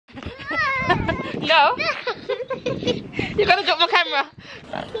No. You're gonna drop my camera.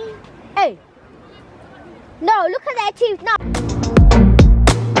 Hey. No, look at their teeth. No.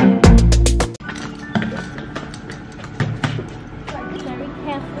 Very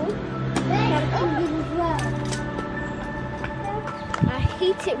careful. I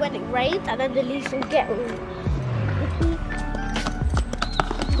heat it when it rains, and then the leaves will get.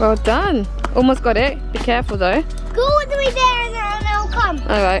 Well done. Almost got it. Be careful though. Go all the way there, and then I'll come.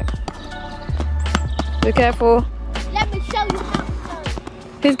 All right. Be careful. Let me show you how to go.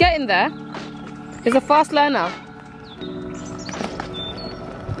 He's getting there. He's a fast learner.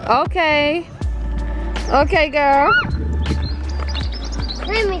 Okay. Okay, girl.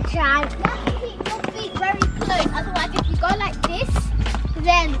 Let me try. You have to keep your feet very close. Otherwise, if you go like this,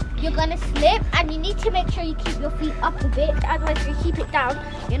 then you're gonna slip, and you need to make sure you keep your feet up a bit. Otherwise, if you keep it down,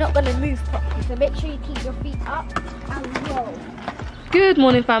 you're not gonna move properly. So make sure you keep your feet up and roll. Good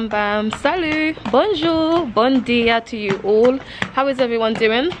morning, fam bam. Salut, bonjour, bon dia to you all. How is everyone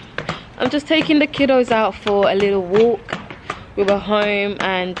doing? I'm just taking the kiddos out for a little walk. We were home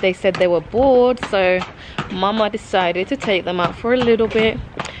and they said they were bored, so Mama decided to take them out for a little bit,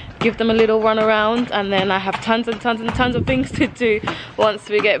 give them a little run around, and then I have tons and tons and tons of things to do once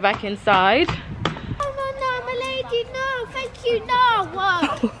we get back inside. Oh no, I'm a lady. No, thank you. No.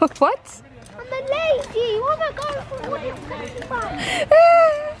 Whoa. What? I'm a lady. What am I going for? What is that?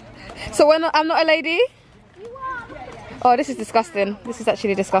 So I'm not a lady? You are. Oh, this is disgusting. This is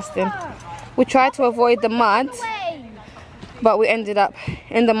actually disgusting. We tried to avoid the mud, but we ended up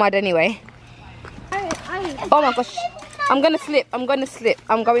in the mud anyway. Oh my gosh. I'm gonna slip. I'm going to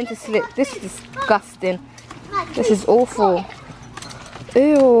slip. This is disgusting. This is awful.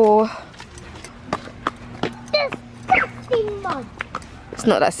 Ew. Disgusting mud. It's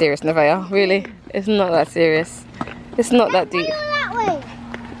not that serious, Nevaeh. Really? It's not that serious. It's not that deep. That way.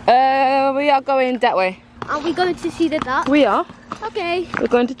 We are going that way. Are we going to see the duck? We are. Okay. We're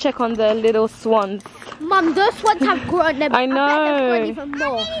going to check on the little swans. Mum, those swans have grown. I know. I bet they've grown even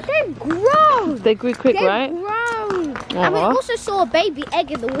more. They've grown. They grew quick, right? They've grown. Aww. And we also saw a baby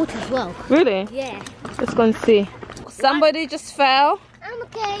egg in the water as well. Really? Yeah. Let's go and see. Somebody just fell. I'm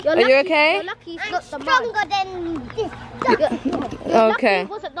okay. Are you okay? You're lucky it's not the mud. Stronger than this. You're Okay. lucky it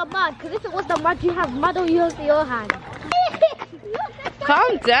wasn't the mud, because if it was the mud, you have mud on your hand.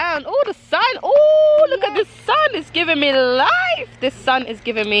 Calm down. Oh, the sun. Oh, look at the sun. It's giving me life. This sun is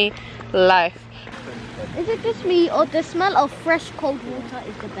giving me life. Is it just me, or the smell of fresh cold water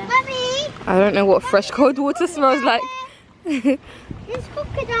is the best? Mommy! I don't know what fresh cold water smells like. There's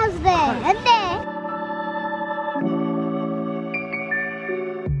crocodiles there, and there.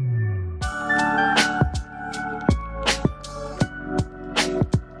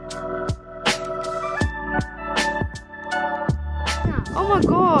 Oh my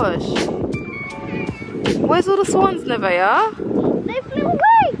gosh. Where's all the swans, Nevaeh? They flew away.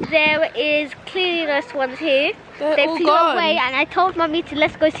 There is clearly no swans here. They all flew gone. away, and I told Mummy to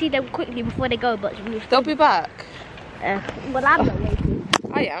let's go see them quickly before they go, but we They'll be back. well, I'm not waiting.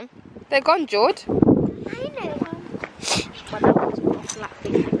 I am. They're gone, George. I know. But that was more flat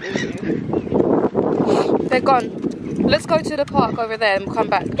thing. They're gone. Let's go to the park over there and come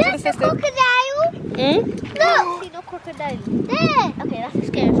back. There's a crocodile. Hmm? Look. I see no crocodile. There. Okay, that's the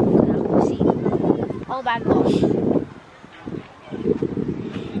scariest crocodile I've seen. Oh my gosh.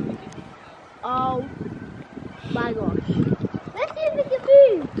 Oh my gosh. Let's see if we can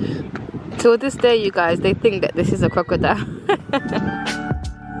move. Till this day, you guys, they think that this is a crocodile.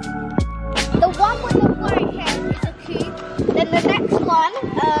 The one with the white hair is a coot. Then the next one,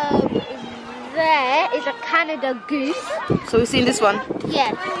 there is a Canada goose. So we've seen this one.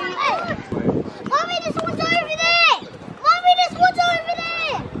 Yes. Mommy, this one's over there. Mommy, this one's over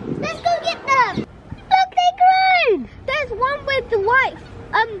there. Let's go get them. Look, they grown. There's one with the white,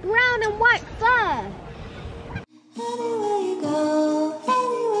 brown and white fur. Anywhere you go,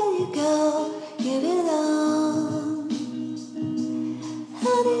 you belong.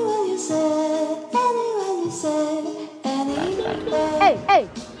 Anywhere you say, anywhere. Hey.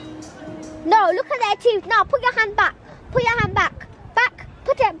 No, look at their teeth. No, put your hand back. Put your hand back. Back.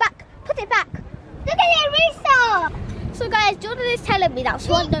 Put it back. Put it back. Look at their razor. So guys, Jordan is telling me that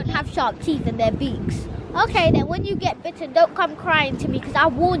swans don't have sharp teeth in their beaks. Okay, then when you get bitten, don't come crying to me, because I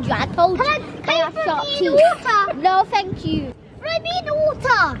warned you. I told you they have sharp teeth. Water? No, thank you. Throw me in the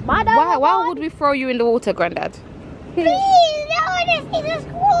water. Why would we throw you in the water, Grandad? Please, I want to see the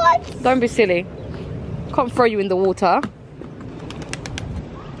swans. Don't be silly. Can't throw you in the water.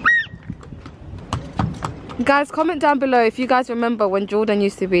 Guys, comment down below if you guys remember when Jordan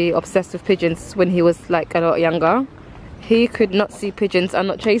used to be obsessed with pigeons when he was like a lot younger. He could not see pigeons and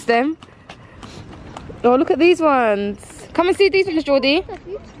not chase them. Oh, look at these ones. Come and see these ones, Geordie. They're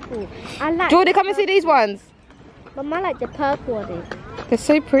beautiful. I like. Geordie, come and see these ones. Mum, I like the purple ones. They're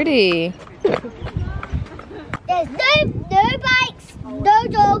so pretty. There's no bikes, no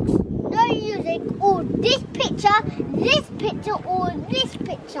dogs, no music, or this picture, or this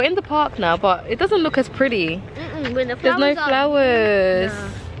picture. We're in the park now, but it doesn't look as pretty. When the There's no flowers.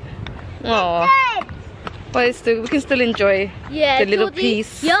 Oh, but it's still, we can still enjoy the little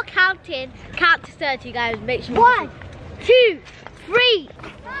piece. You're counting. Count to 30, guys. Make sure. 1, 2, 3.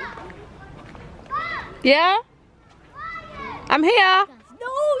 Yeah? I'm here.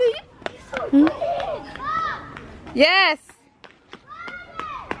 No. Yes.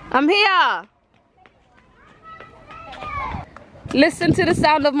 I'm here. Listen to the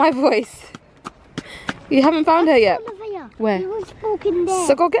sound of my voice. You haven't found her yet? Where? He was walking there.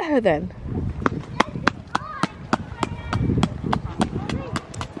 So go get her then.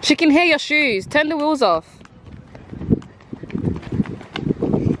 She can hear your shoes. Turn the wheels off.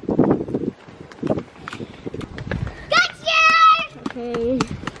 Okay.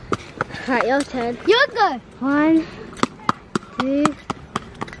 Right, your turn. You go. 1, 2,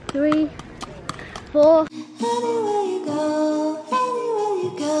 3, 4. Anywhere you go,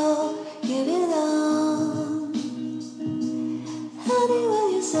 you belong. Anywhere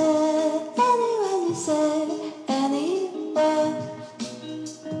you say, anywhere.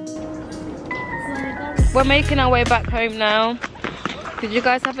 We're making our way back home now. Did you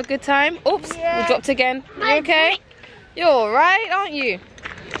guys have a good time? Oops, we dropped again. You okay? You're alright, aren't you?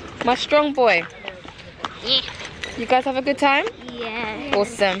 My strong boy. Yeah. You guys have a good time? Yeah.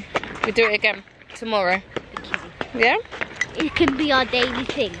 Awesome. We do it again tomorrow. Yeah? It can be our daily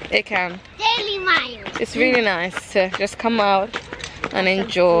thing. It can. Daily mile. It's really nice to just come out and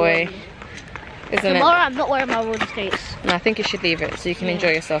enjoy. Isn't Tomorrow it? I'm not wearing my roller skates. No, I think you should leave it so you can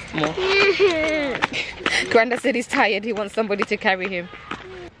enjoy yourself more. Grandad said he's tired. He wants somebody to carry him.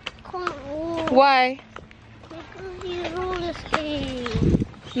 Can't walk. Why? Because you roller skate.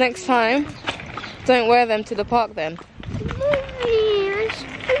 Next time, don't wear them to the park then.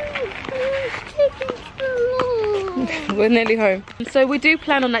 We're nearly home. So we do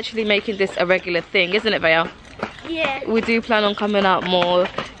plan on actually making this a regular thing, isn't it, Vaya? Yeah. We do plan on coming out more,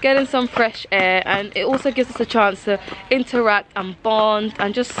 getting some fresh air, and it also gives us a chance to interact and bond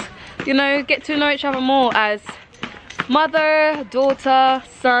and just, you know, get to know each other more as mother, daughter,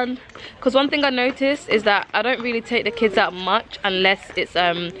 son. Because one thing I noticed is that I don't really take the kids out much unless it's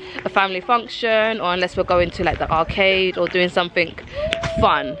a family function or unless we're going to like the arcade or doing something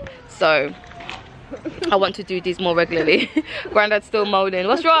fun. So I want to do these more regularly. Grandad's still moaning.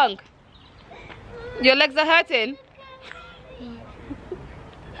 What's wrong? Your legs are hurting?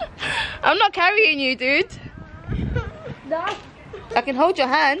 I'm not carrying you, dude. No. I can hold your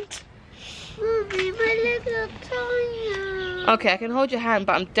hand. Mommy, my legs are tired. Okay, I can hold your hand,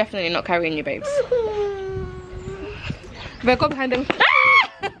 but I'm definitely not carrying you, babes. But go behind them.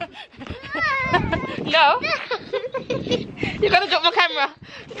 No. You're gonna drop my camera.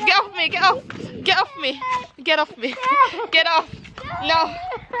 Get off me, get off. Get off me. Get off me. Get off. No.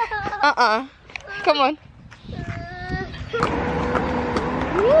 Come on.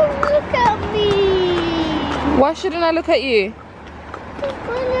 Look at me. Why shouldn't I look at you? My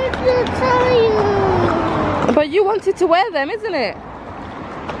legs are tired. But you wanted to wear them, isn't it?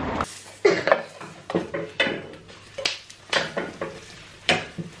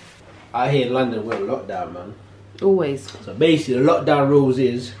 Out here in London, we're in lockdown, man. Always. So basically, the lockdown rules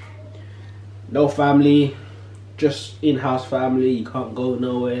is no family, just in-house family. You can't go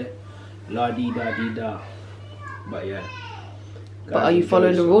nowhere. La dee da dee da. But yeah. But are you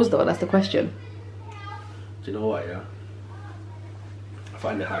following the rules though? That's the question. Do you know what? Yeah. I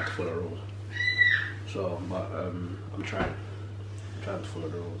find it hard to follow rules. So, but I'm trying to follow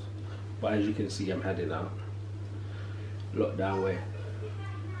the rules. But as you can see, I'm heading out. Lockdown way.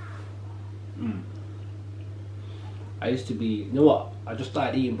 I used to be, you know what? I just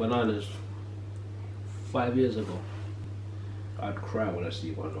started eating bananas 5 years ago. I'd cry when I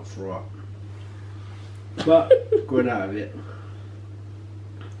see one or throw up. But growing out of it.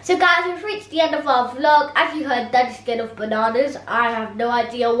 So guys, we've reached the end of our vlog. As you heard, Daddy's scared of bananas. I have no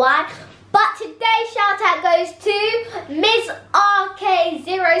idea why. But today's shout out goes to Ms.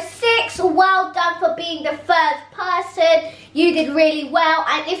 RK06. Well done for being the first person. You did really well.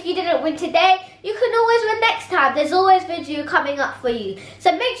 And if you didn't win today, you can always win next time. There's always video coming up for you.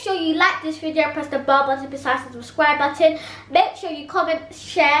 So make sure you like this video, press the bell button beside the subscribe button. Make sure you comment,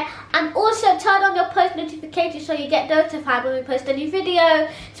 share, and also turn on your post notifications so you get notified when we post a new video.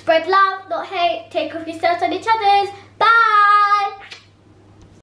 Spread love, not hate. Take care of yourselves and each other's. Bye!